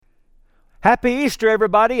Happy Easter,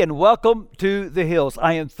 everybody, and welcome to the Hills.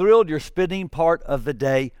 I am thrilled you're spending part of the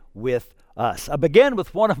day with us. I begin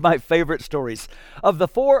with one of my favorite stories of the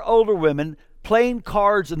four older women playing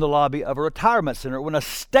cards in the lobby of a retirement center when a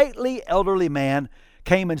stately elderly man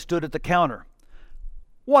came and stood at the counter.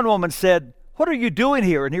 One woman said, "What are you doing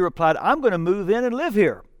here?" And he replied, "I'm going to move in and live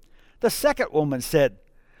here." The second woman said,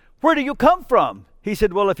 "Where do you come from?" He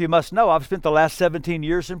said, "Well, if you must know, I've spent the last 17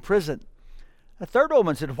 years in prison." The third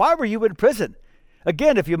woman said, "Why were you in prison?"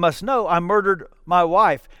 "Again, if you must know, I murdered my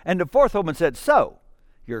wife." And the fourth woman said, "So,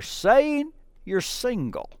 you're saying you're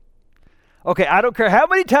single?" Okay, I don't care how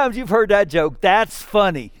many times you've heard that joke, that's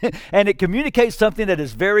funny. And it communicates something that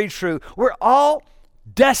is very true. We're all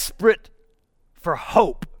desperate for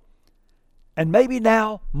hope. And maybe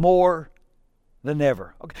now more than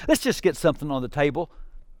ever. Okay, let's just get something on the table.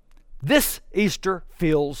 This Easter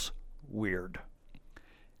feels weird.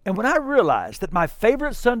 And when I realized that my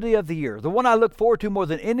favorite Sunday of the year, the one I look forward to more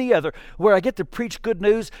than any other, where I get to preach good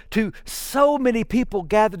news to so many people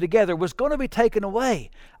gathered together, was going to be taken away,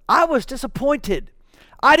 I was disappointed.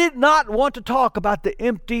 I did not want to talk about the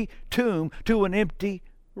empty tomb to an empty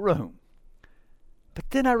room. But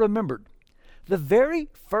then I remembered the very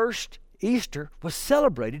first Easter was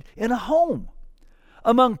celebrated in a home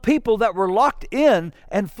among people that were locked in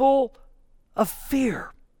and full of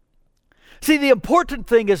fear. See, the important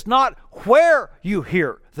thing is not where you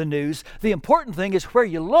hear the news. The important thing is where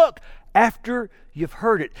you look after you've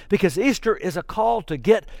heard it. Because Easter is a call to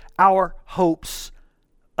get our hopes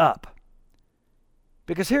up.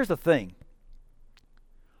 Because here's the thing.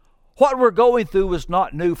 What we're going through is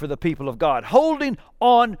not new for the people of God. Holding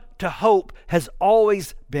on to hope has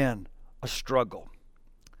always been a struggle.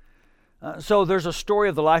 So there's a story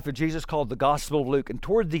of the life of Jesus called the Gospel of Luke. And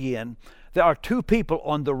toward the end, there are two people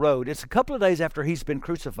on the road. It's a couple of days after he's been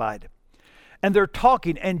crucified. And they're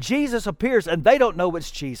talking, and Jesus appears, and they don't know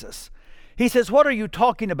it's Jesus. He says, "What are you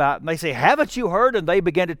talking about?" And they say, "Haven't you heard?" And they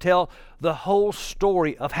begin to tell the whole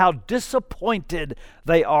story of how disappointed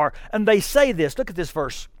they are. And they say this, look at this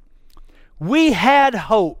verse. "We had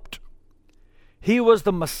hoped he was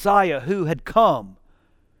the Messiah who had come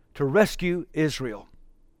to rescue Israel."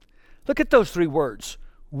 Look at those three words.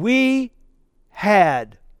 We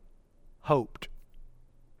had hoped.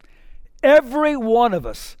 Every one of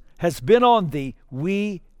us has been on the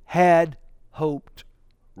 "we had hoped"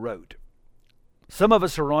 road. Some of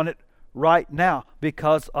us are on it right now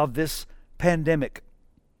because of this pandemic.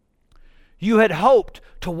 You had hoped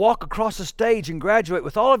to walk across the stage and graduate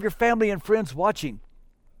with all of your family and friends watching.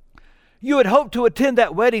 You had hoped to attend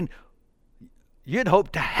that wedding. You'd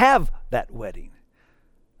hoped to have that wedding.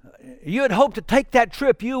 You had hoped to take that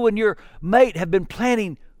trip you and your mate have been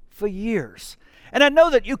planning for years. And I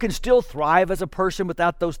know that you can still thrive as a person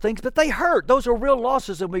without those things, but they hurt. Those are real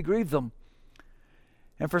losses and we grieve them.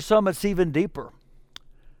 And for some, it's even deeper.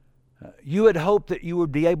 You had hoped that you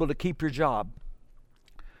would be able to keep your job.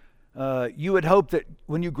 You had hoped that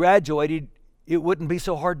when you graduated, it wouldn't be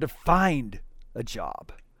so hard to find a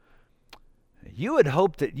job. You had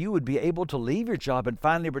hoped that you would be able to leave your job and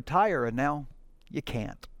finally retire, and now you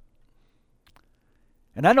can't.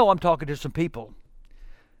 And I know I'm talking to some people,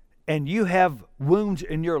 and you have wounds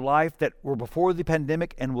in your life that were before the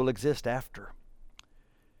pandemic and will exist after.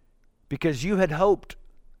 Because you had hoped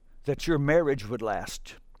that your marriage would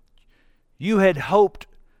last. You had hoped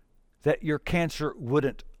that your cancer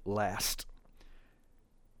wouldn't last.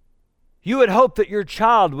 You had hoped that your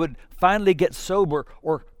child would finally get sober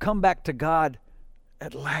or come back to God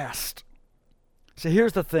at last. So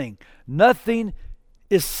here's the thing. Nothing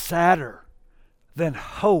is sadder than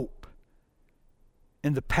hope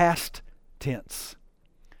in the past tense.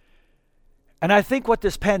 And I think what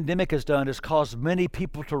this pandemic has done is caused many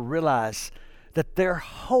people to realize that their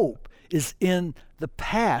hope is in the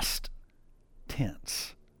past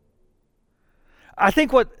tense. I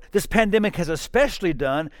think what this pandemic has especially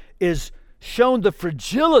done is shown the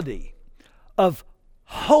fragility of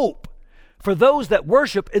hope for those that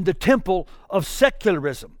worship in the temple of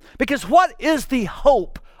secularism. Because what is the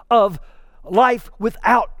hope of life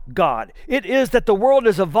without God? It is that the world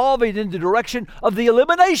is evolving in the direction of the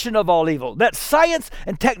elimination of all evil, that science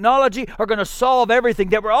and technology are going to solve everything,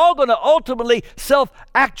 that we're all going to ultimately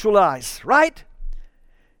self-actualize, right?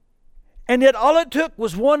 And yet all it took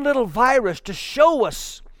was one little virus to show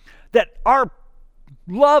us that our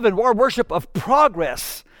love and our worship of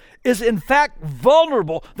progress is in fact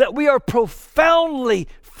vulnerable, that we are profoundly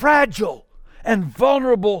fragile and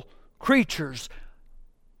vulnerable creatures,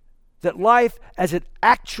 that life as it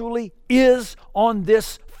actually is on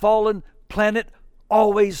this fallen planet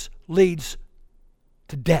always leads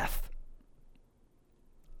to death.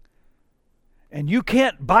 And you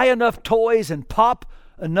can't buy enough toys and pop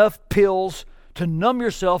enough pills to numb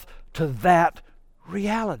yourself to that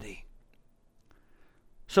reality.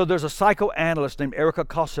 So there's a psychoanalyst named Erica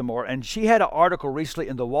Cosimore, and she had an article recently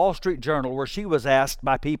in the Wall Street Journal where she was asked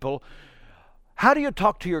by people, how do you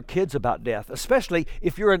talk to your kids about death? Especially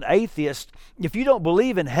if you're an atheist, if you don't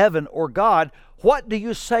believe in heaven or God, what do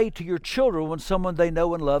you say to your children when someone they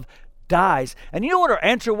know and love dies? And you know what her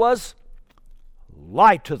answer was?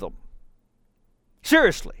 Lie to them.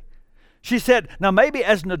 Seriously. She said, now maybe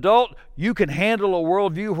as an adult, you can handle a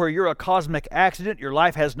worldview where you're a cosmic accident, your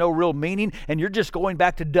life has no real meaning, and you're just going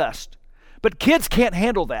back to dust. But kids can't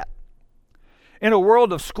handle that. In a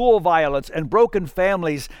world of school violence and broken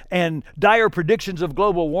families and dire predictions of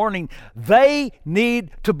global warming, they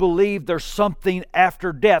need to believe there's something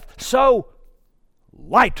after death. So,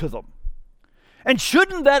 lie to them. And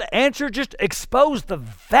shouldn't that answer just expose the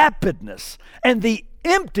vapidness and the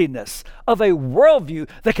emptiness of a worldview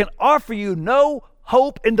that can offer you no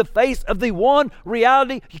hope in the face of the one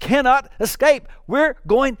reality you cannot escape? We're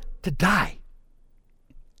going to die.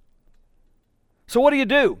 So what do you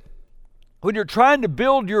do when you're trying to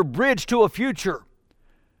build your bridge to a future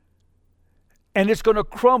and it's going to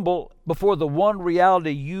crumble before the one reality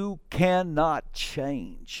you cannot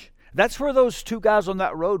change? That's where those two guys on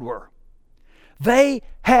that road were. They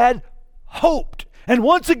had hoped. And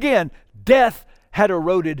once again, death had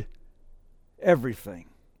eroded everything.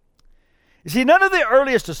 You see, none of the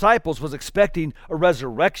earliest disciples was expecting a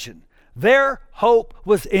resurrection. Their hope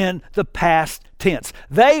was in the past tense.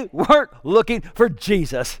 They weren't looking for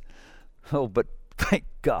Jesus. Oh, but thank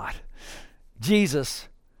God, Jesus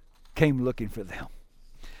came looking for them.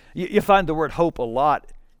 You find the word hope a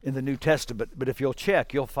lot in the New Testament, but if you'll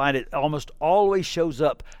check, you'll find it almost always shows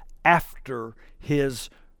up after his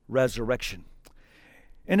resurrection.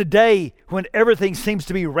 In a day when everything seems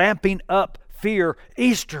to be ramping up fear,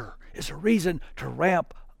 Easter is a reason to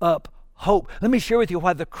ramp up hope. Let me share with you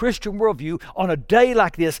why the Christian worldview on a day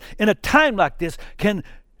like this, in a time like this, can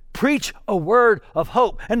preach a word of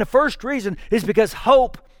hope. And the first reason is because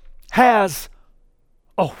hope has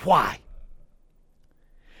a why.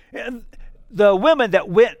 And the women that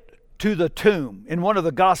went to the tomb, in one of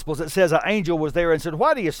the Gospels, it says an angel was there and said,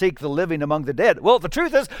 why do you seek the living among the dead? Well, the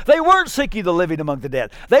truth is, they weren't seeking the living among the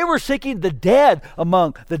dead. They were seeking the dead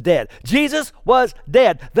among the dead. Jesus was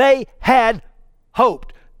dead. They had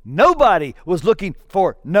hoped. Nobody was looking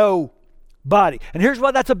for nobody. And here's why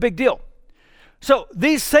that's a big deal. So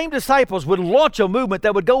these same disciples would launch a movement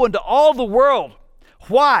that would go into all the world.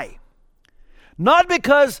 Why? Not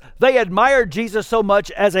because they admired Jesus so much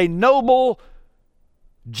as a noble,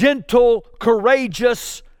 gentle,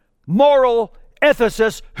 courageous, moral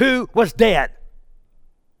ethicist who was dead.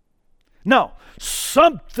 No,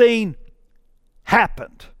 something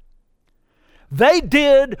happened. They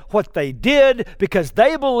did what they did because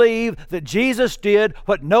they believed that Jesus did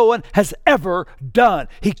what no one has ever done.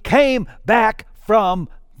 He came back from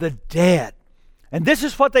the dead. And this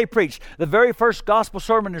is what they preached. The very first gospel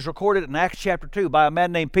sermon is recorded in Acts chapter 2 by a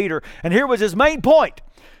man named Peter. And here was his main point.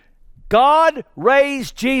 God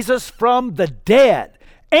raised Jesus from the dead,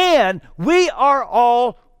 and we are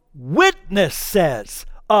all witnesses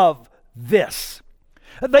of this.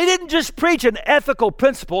 They didn't just preach an ethical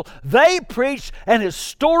principle, they preached an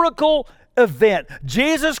historical event.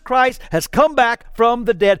 Jesus Christ has come back from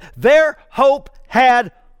the dead. Their hope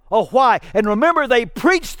had a why. And remember, they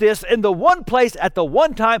preached this in the one place at the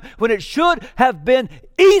one time when it should have been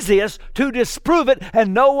easiest to disprove it,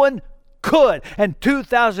 and no one could. And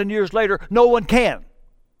 2,000 years later, no one can.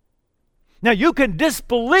 Now, you can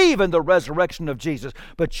disbelieve in the resurrection of Jesus,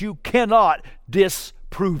 but you cannot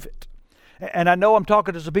disprove it. And I know I'm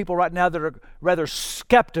talking to some people right now that are rather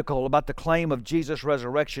skeptical about the claim of Jesus'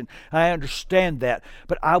 resurrection. I understand that,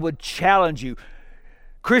 but I would challenge you.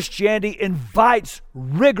 Christianity invites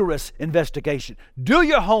rigorous investigation. Do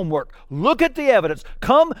your homework. Look at the evidence.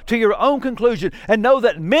 Come to your own conclusion and know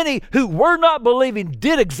that many who were not believing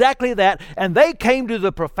did exactly that, and they came to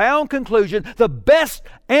the profound conclusion the best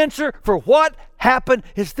answer for what happened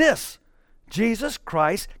is this. Jesus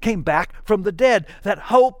Christ came back from the dead. That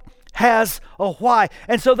hope has a why.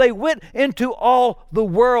 And so they went into all the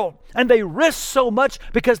world, and they risked so much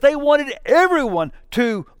because they wanted everyone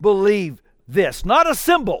to believe this. Not a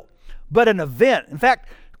symbol, but an event. In fact,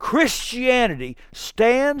 Christianity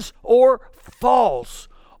stands or falls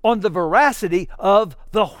on the veracity of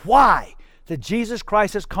the why, that Jesus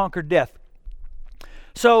Christ has conquered death.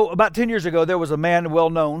 So about 10 years ago, there was a man well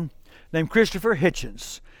known named Christopher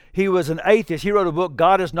Hitchens. He was an atheist. He wrote a book,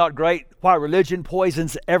 God is Not Great, Why Religion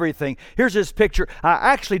Poisons Everything. Here's his picture. I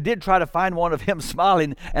actually did try to find one of him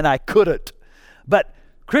smiling, and I couldn't. But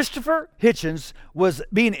Christopher Hitchens was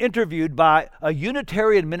being interviewed by a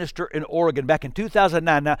Unitarian minister in Oregon back in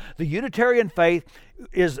 2009. Now, the Unitarian faith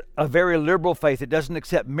is a very liberal faith. It doesn't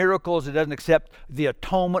accept miracles. It doesn't accept the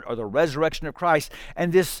atonement or the resurrection of Christ.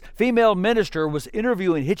 And this female minister was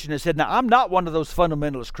interviewing Hitchens and said, now, I'm not one of those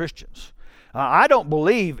fundamentalist Christians. I don't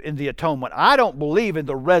believe in the atonement. I don't believe in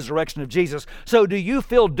the resurrection of Jesus. So do you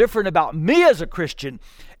feel different about me as a Christian?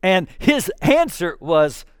 And his answer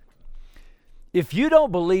was, if you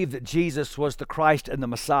don't believe that Jesus was the Christ and the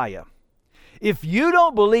Messiah, if you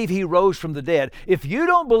don't believe he rose from the dead, if you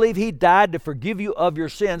don't believe he died to forgive you of your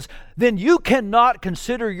sins, then you cannot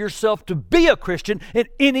consider yourself to be a Christian in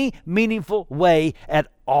any meaningful way at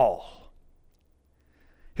all.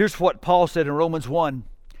 Here's what Paul said in Romans 1.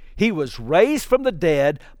 He was raised from the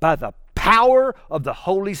dead by the power of the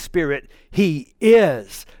Holy Spirit. He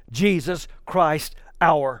is Jesus Christ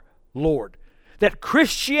our Lord. That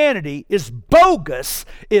Christianity is bogus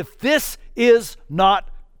if this is not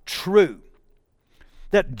true.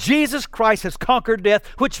 That Jesus Christ has conquered death,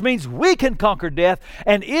 which means we can conquer death.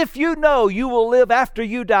 And if you know you will live after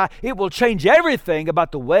you die, it will change everything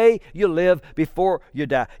about the way you live before you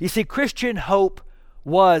die. You see, Christian hope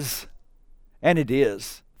was, and it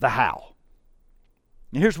is, the how.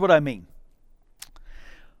 And here's what I mean.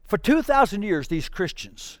 For 2,000 years, these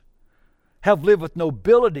Christians have lived with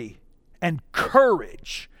nobility and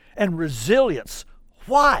courage and resilience.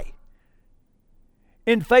 Why?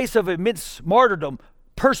 In face of immense martyrdom,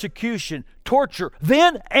 persecution, torture,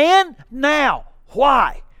 then and now.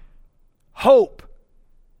 Why? Hope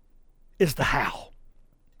is the how.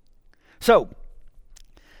 So,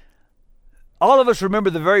 all of us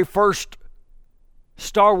remember the very first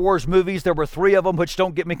Star Wars movies. There were 3 of them, which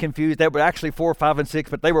don't get me confused. They were actually 4, 5, and 6,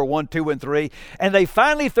 but they were 1, 2, and 3. And they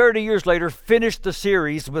finally, 30 years later, finished the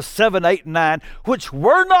series with 7, 8, and 9, which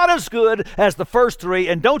were not as good as the first 3.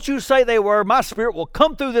 And don't you say they were. My spirit will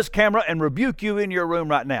come through this camera and rebuke you in your room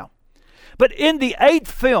right now. But in the 8th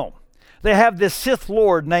film, they have this Sith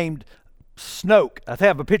Lord named Snoke. I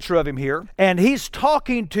have a picture of him here. And he's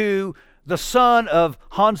talking to the son of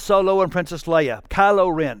Han Solo and Princess Leia,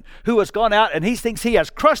 Kylo Ren, who has gone out and he thinks he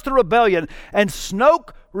has crushed the rebellion. And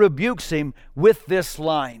Snoke rebukes him with this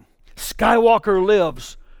line: Skywalker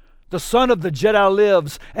lives, the son of the Jedi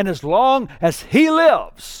lives, and as long as he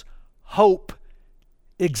lives, hope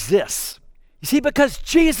exists. You see, because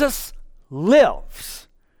Jesus lives,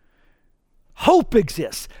 hope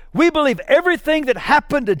exists. We believe everything that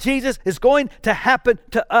happened to Jesus is going to happen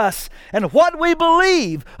to us. And what we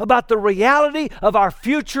believe about the reality of our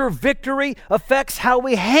future victory affects how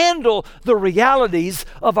we handle the realities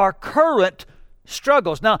of our current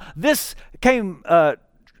struggles. Now, this came to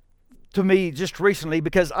me just recently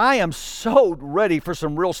because I am so ready for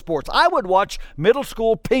some real sports. I would watch middle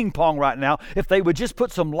school ping pong right now if they would just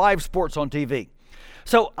put some live sports on TV.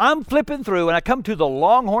 So I'm flipping through and I come to the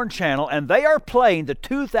Longhorn channel and they are playing the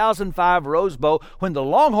 2005 Rose Bowl when the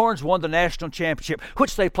Longhorns won the national championship,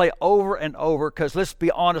 which they play over and over because, let's be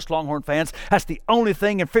honest, Longhorn fans, that's the only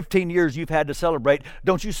thing in 15 years you've had to celebrate.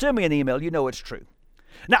 Don't you send me an email, you know it's true.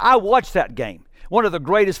 Now, I watched that game. One of the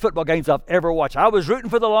greatest football games I've ever watched. I was rooting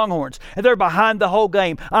for the Longhorns, and they're behind the whole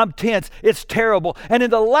game. I'm tense. It's terrible. And in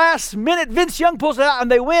the last minute, Vince Young pulls it out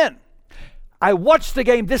and they win. I watched the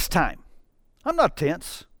game this time. I'm not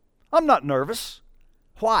tense. I'm not nervous.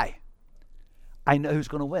 Why? I know who's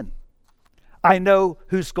going to win. I know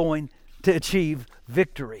who's going to achieve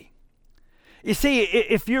victory. You see,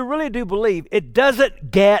 if you really do believe, it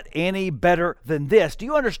doesn't get any better than this. Do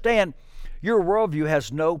you understand? Your worldview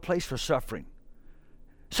has no place for suffering.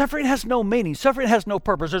 Suffering has no meaning. Suffering has no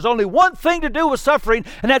purpose. There's only one thing to do with suffering,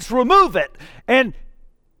 and that's remove it. And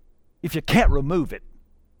if you can't remove it,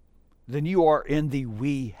 then you are in the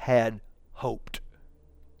we had hoped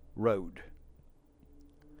road.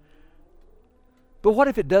 But what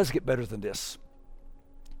if it does get better than this?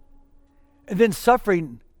 And then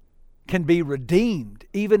suffering can be redeemed,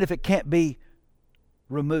 even if it can't be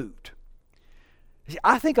removed. See,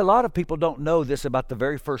 I think a lot of people don't know this about the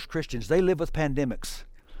very first Christians. They live with pandemics.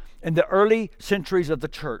 In the early centuries of the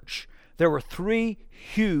church, there were 3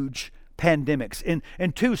 huge pandemics. In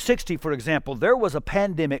 260, for example, there was a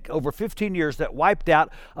pandemic over 15 years that wiped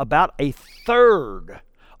out about 1/3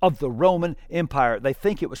 of the Roman Empire. They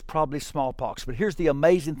think it was probably smallpox. But here's the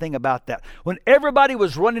amazing thing about that. When everybody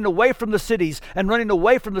was running away from the cities and running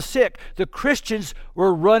away from the sick, the Christians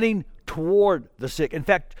were running toward the sick. In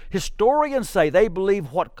fact, historians say they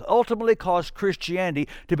believe what ultimately caused Christianity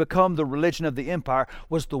to become the religion of the empire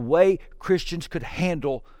was the way Christians could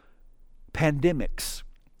handle pandemics.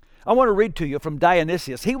 I want to read to you from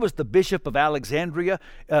Dionysius. He was the bishop of Alexandria,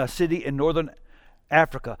 city in northern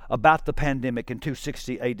Africa about the pandemic in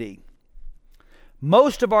 260 AD.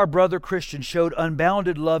 Most of our brother Christians showed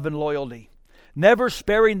unbounded love and loyalty, never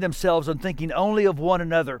sparing themselves and thinking only of one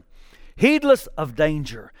another. Heedless of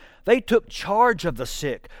danger, they took charge of the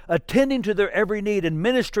sick, attending to their every need and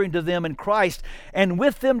ministering to them in Christ, and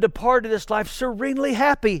with them departed this life serenely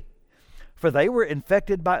happy. For they were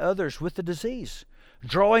infected by others with the disease,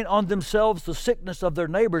 drawing on themselves the sickness of their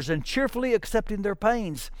neighbors and cheerfully accepting their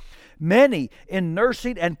pains. Many, in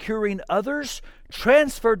nursing and curing others,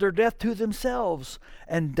 transferred their death to themselves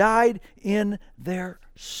and died in their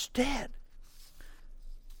stead.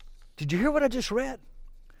 Did you hear what I just read?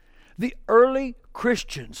 The early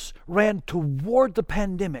Christians ran toward the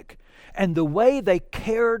pandemic, and the way they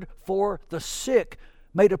cared for the sick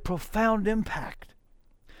made a profound impact.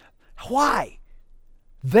 Why?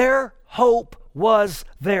 Their hope was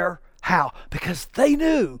their how? Because they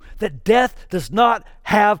knew that death does not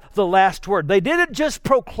have the last word. They didn't just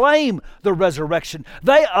proclaim the resurrection,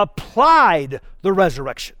 they applied the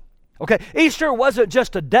resurrection. Okay, Easter wasn't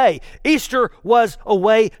just a day. Easter was a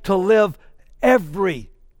way to live every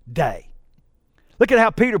day. Look at how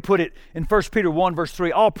Peter put it in 1 Peter 1 verse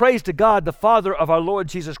 3. All praise to God, the Father of our Lord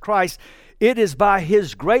Jesus Christ. It is by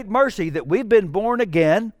His great mercy that we've been born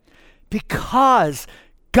again, because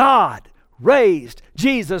God raised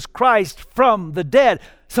Jesus Christ from the dead.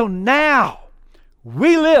 So now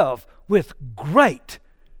we live with great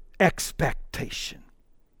expectation.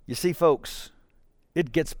 You see, folks,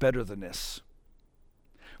 it gets better than this.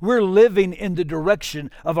 We're living in the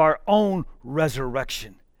direction of our own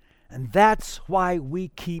resurrection. And that's why we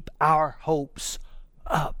keep our hopes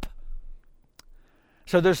up.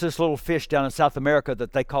 So there's this little fish down in South America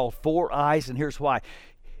that they call four eyes, and here's why.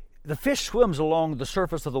 The fish swims along the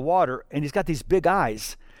surface of the water, and he's got these big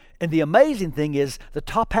eyes. And the amazing thing is the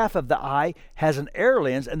top half of the eye has an air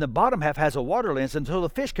lens, and the bottom half has a water lens, and so the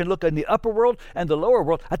fish can look in the upper world and the lower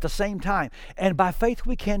world at the same time. And by faith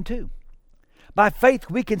we can too. By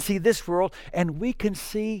faith we can see this world, and we can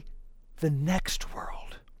see the next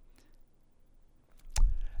world.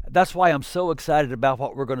 That's why I'm so excited about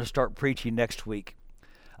what we're going to start preaching next week.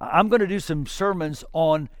 I'm going to do some sermons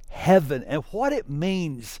on heaven and what it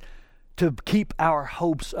means to keep our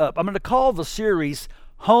hopes up. I'm going to call the series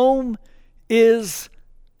Home is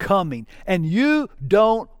Coming, and you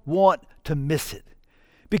don't want to miss it,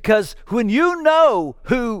 because when you know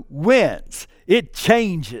who wins, it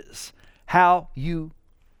changes how you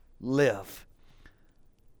live.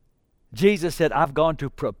 Jesus said, I've gone to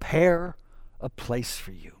prepare a place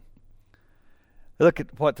for you. Look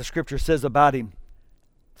at what the scripture says about Him.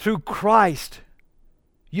 Through Christ,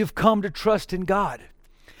 you've come to trust in God.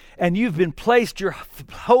 And you've been placed your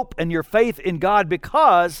hope and your faith in God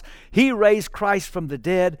because He raised Christ from the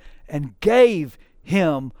dead and gave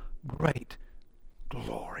Him great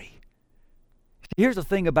glory. Here's the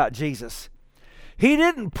thing about Jesus. He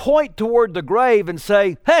didn't point toward the grave and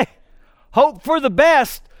say, hey, hope for the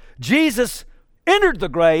best. Jesus entered the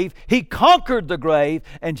grave. He conquered the grave.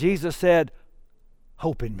 And Jesus said,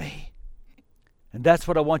 hope in me. And that's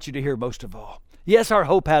what I want you to hear most of all. Yes, our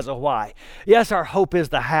hope has a why. Yes, our hope is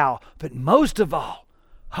the how. But most of all,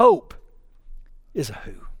 hope is a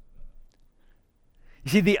who.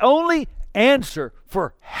 You see, the only answer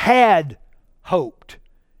for had hoped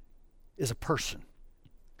is a person.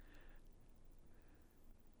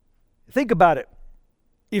 Think about it.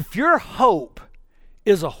 If your hope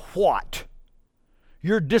is a what,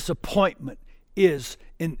 your disappointment is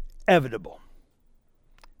inevitable.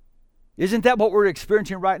 Isn't that what we're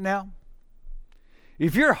experiencing right now?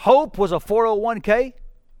 If your hope was a 401k,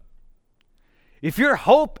 if your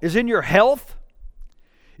hope is in your health,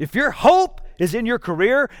 if your hope is in your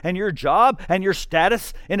career and your job and your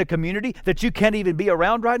status in a community that you can't even be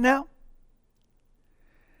around right now,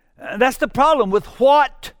 that's the problem with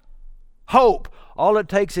what hope. All it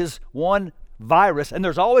takes is one virus, and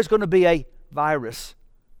there's always going to be a virus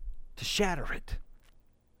to shatter it.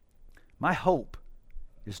 My hope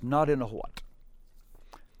is not in a what.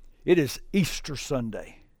 It is Easter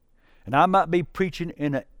Sunday. And I might be preaching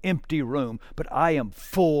in an empty room, but I am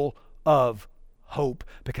full of hope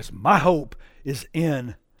because my hope is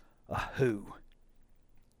in a who.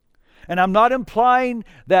 And I'm not implying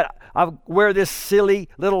that I wear this silly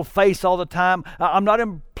little face all the time. I'm not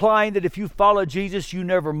implying that if you follow Jesus, you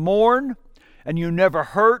never mourn and you never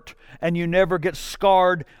hurt and you never get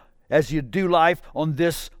scarred as you do life on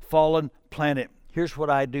this fallen planet. Here's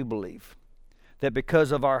what I do believe. That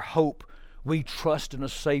because of our hope, we trust in a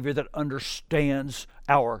Savior that understands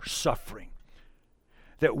our suffering.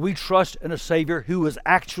 That we trust in a Savior who is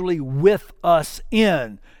actually with us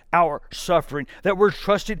in our suffering, that we're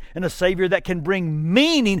trusting in a Savior that can bring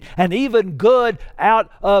meaning and even good out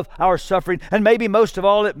of our suffering. And maybe most of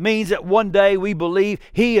all, it means that one day we believe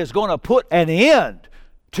He is going to put an end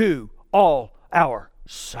to all our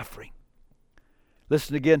suffering.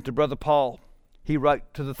 Listen again to Brother Paul. He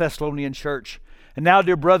wrote to the Thessalonian church, "And now,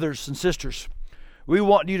 dear brothers and sisters, we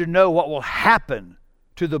want you to know what will happen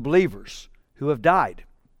to the believers who have died.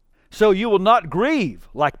 So you will not grieve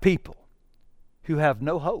like people who have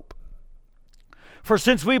no hope. For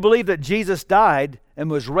since we believe that Jesus died and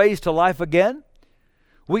was raised to life again,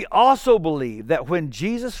 we also believe that when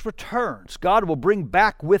Jesus returns, God will bring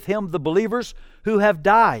back with Him the believers who have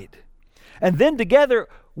died. And then together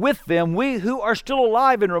with them, we who are still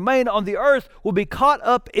alive and remain on the earth will be caught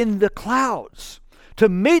up in the clouds to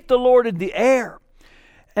meet the Lord in the air.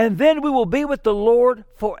 And then we will be with the Lord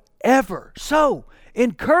forever. So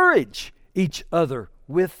encourage each other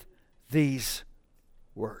with these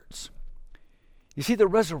words." You see, the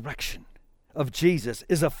resurrection of Jesus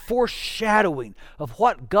is a foreshadowing of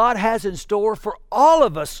what God has in store for all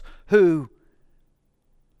of us who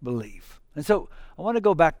believe. And so I want to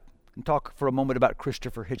go back and talk for a moment about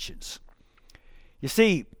Christopher Hitchens. You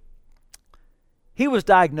see, he was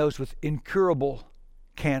diagnosed with incurable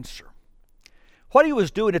cancer. What he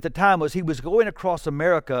was doing at the time was he was going across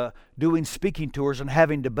America doing speaking tours and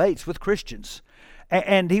having debates with Christians.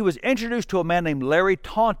 And he was introduced to a man named Larry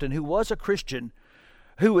Taunton, who was a Christian,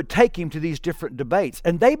 who would take him to these different debates.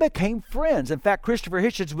 And they became friends. In fact, Christopher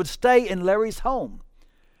Hitchens would stay in Larry's home.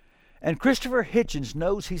 And Christopher Hitchens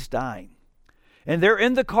knows he's dying. And they're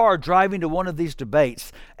in the car driving to one of these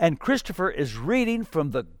debates. And Christopher is reading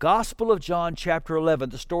from the Gospel of John, chapter 11,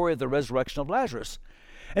 the story of the resurrection of Lazarus.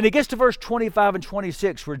 And he gets to verse 25 and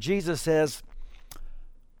 26, where Jesus says,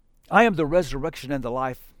 "I am the resurrection and the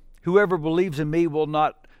life. Whoever believes in me will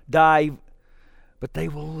not die, but they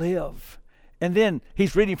will live." And then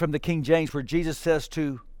he's reading from the King James, where Jesus says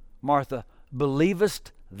to Martha,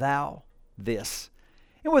 "Believest thou this?"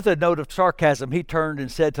 And with a note of sarcasm, he turned and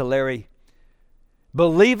said to Larry,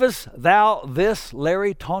 "Believest thou this,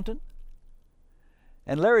 Larry Taunton?"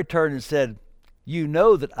 And Larry turned and said, "You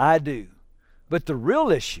know that I do. But the real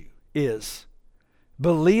issue is,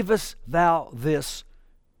 believest thou this,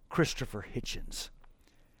 Christopher Hitchens?"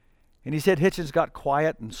 And he said Hitchens got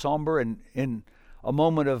quiet and somber, and in a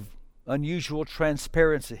moment of unusual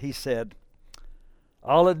transparency, he said,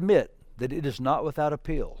 "I'll admit that it is not without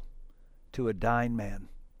appeal to a dying man."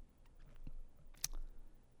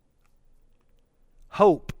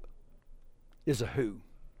 Hope is a who.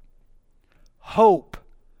 Hope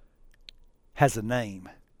has a name.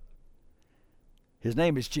 His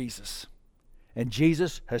name is Jesus. And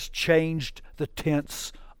Jesus has changed the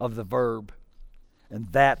tense of the verb.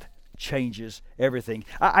 And that changes everything.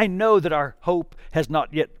 I know that our hope has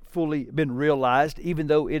not yet fully been realized, even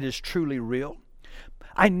though it is truly real.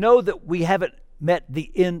 I know that we haven't met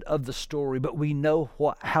the end of the story, but we know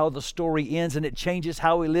how the story ends, and it changes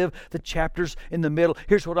how we live the chapters in the middle.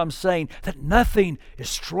 Here's what I'm saying, that nothing is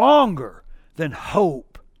stronger than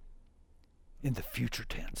hope in the future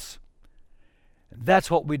tense. And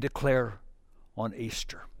that's what we declare on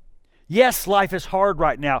Easter. Yes, life is hard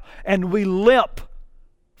right now, and we limp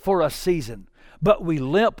for a season, but we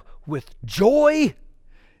limp with joy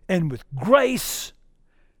and with grace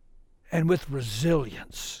and with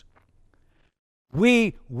resilience.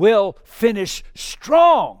 We will finish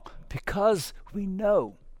strong because we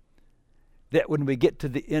know that when we get to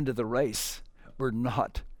the end of the race, we're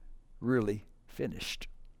not really finished.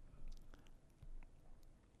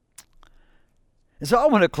 And so I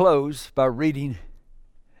want to close by reading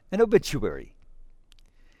an obituary.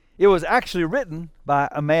 It was actually written by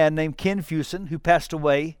a man named Ken Fusen, who passed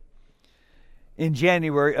away in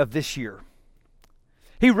January of this year.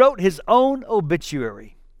 He wrote his own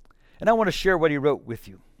obituary, and I want to share what he wrote with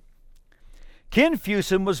you. Ken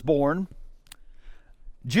Fusen was born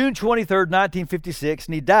June 23rd, 1956,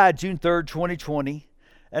 and he died June 3rd, 2020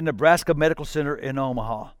 at Nebraska Medical Center in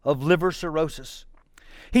Omaha of liver cirrhosis.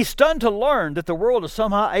 He's stunned to learn that the world is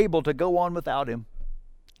somehow able to go on without him.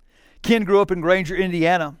 Ken grew up in Granger,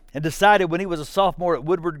 Indiana, and decided when he was a sophomore at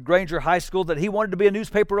Woodward Granger High School that he wanted to be a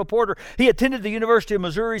newspaper reporter. He attended the University of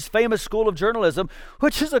Missouri's famous School of Journalism,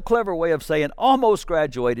 which is a clever way of saying almost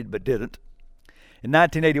graduated but didn't. In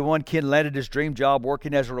 1981, Ken landed his dream job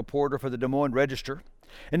working as a reporter for the Des Moines Register.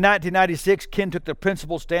 In 1996, Ken took the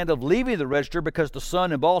principal stand of leaving the Register because the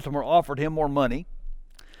Sun in Baltimore offered him more money.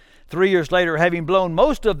 3 years later, having blown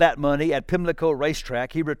most of that money at Pimlico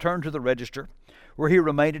Racetrack, he returned to the Register, where he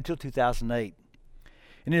remained until 2008.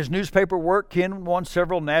 In his newspaper work, Ken won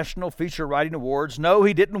several national feature writing awards. No,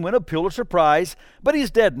 he didn't win a Pulitzer Prize, but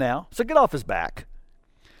he's dead now, so get off his back.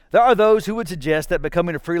 There are those who would suggest that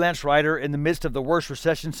becoming a freelance writer in the midst of the worst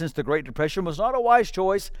recession since the Great Depression was not a wise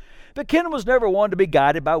choice, but Ken was never one to be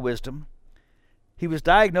guided by wisdom. He was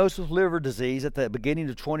diagnosed with liver disease at the beginning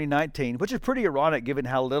of 2019, which is pretty ironic given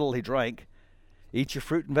how little he drank. Eat your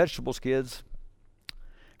fruit and vegetables, kids.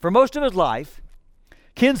 For most of his life,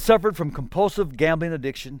 Ken suffered from compulsive gambling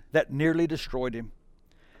addiction that nearly destroyed him.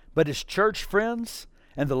 But his church friends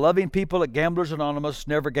and the loving people at Gamblers Anonymous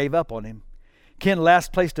never gave up on him. Ken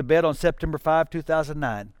last placed a bet on September 5,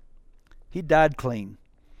 2009. He died clean.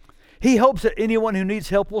 He hopes that anyone who needs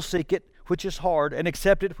help will seek it, which is hard, and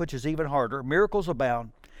accept it, which is even harder. Miracles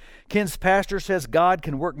abound. Ken's pastor says God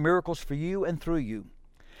can work miracles for you and through you.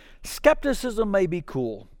 Skepticism may be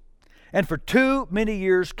cool, and for too many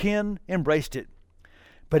years Ken embraced it.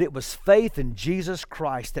 But it was faith in Jesus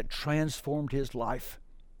Christ that transformed his life.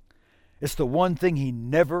 It's the one thing he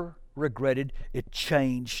never regretted. It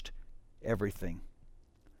changed everything.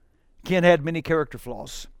 Ken had many character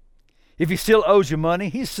flaws. If he still owes you money,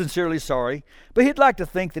 he's sincerely sorry, but he'd like to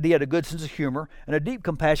think that he had a good sense of humor and a deep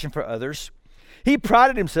compassion for others. He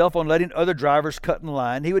prided himself on letting other drivers cut in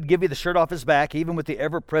line. He would give you the shirt off his back, even with the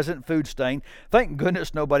ever-present food stain. Thank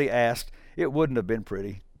goodness nobody asked. It wouldn't have been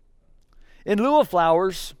pretty. In lieu of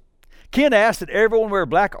flowers, Ken asked that everyone wear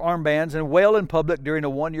black armbands and wail in public during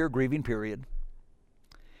a 1-year grieving period.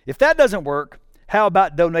 If that doesn't work, how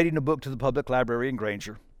about donating a book to the public library in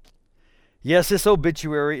Granger? Yes, this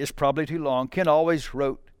obituary is probably too long. Ken always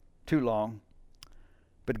wrote too long.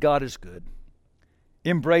 But God is good.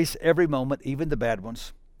 Embrace every moment, even the bad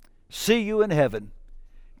ones. See you in heaven.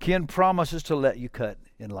 Ken promises to let you cut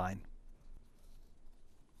in line.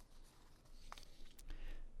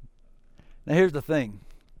 Now here's the thing.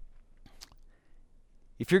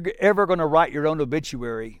 If you're ever going to write your own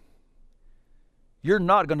obituary, you're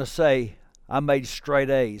not going to say, I made straight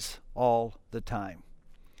A's all the time.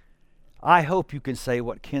 I hope you can say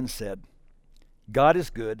what Ken said. God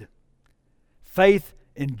is good. Faith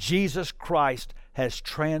in Jesus Christ has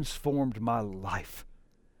transformed my life.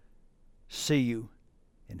 See you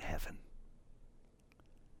in heaven.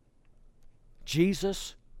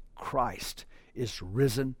 Jesus Christ is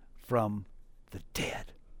risen from the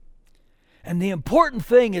dead. And the important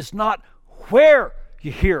thing is not where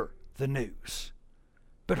you hear the news,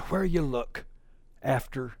 but where you look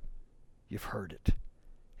after you've heard it.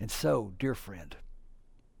 And so, dear friend,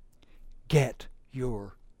 get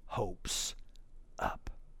your hopes up.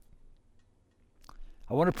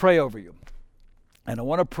 I want to pray over you. And I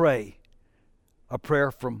want to pray a prayer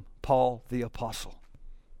from Paul the Apostle.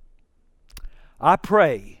 I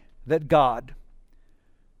pray that God,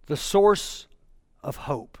 the source of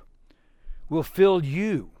hope, will fill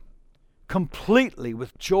you completely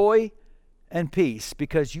with joy and peace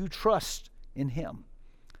because you trust in Him.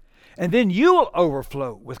 And then you will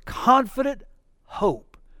overflow with confident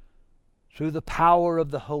hope through the power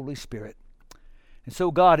of the Holy Spirit. And so,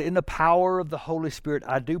 God, in the power of the Holy Spirit,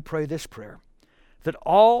 I do pray this prayer, that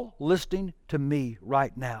all listening to me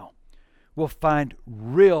right now will find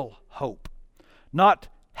real hope, not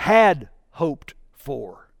had hoped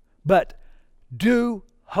for, but do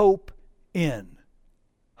hope in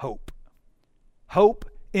hope. Hope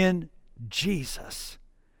in Jesus,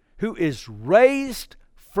 who is raised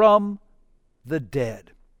from the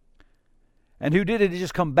dead, and who didn't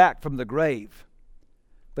just come back from the grave,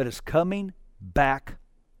 but is coming back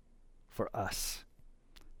for us.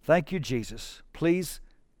 Thank you, Jesus. Please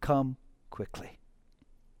come quickly.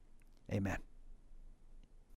 Amen.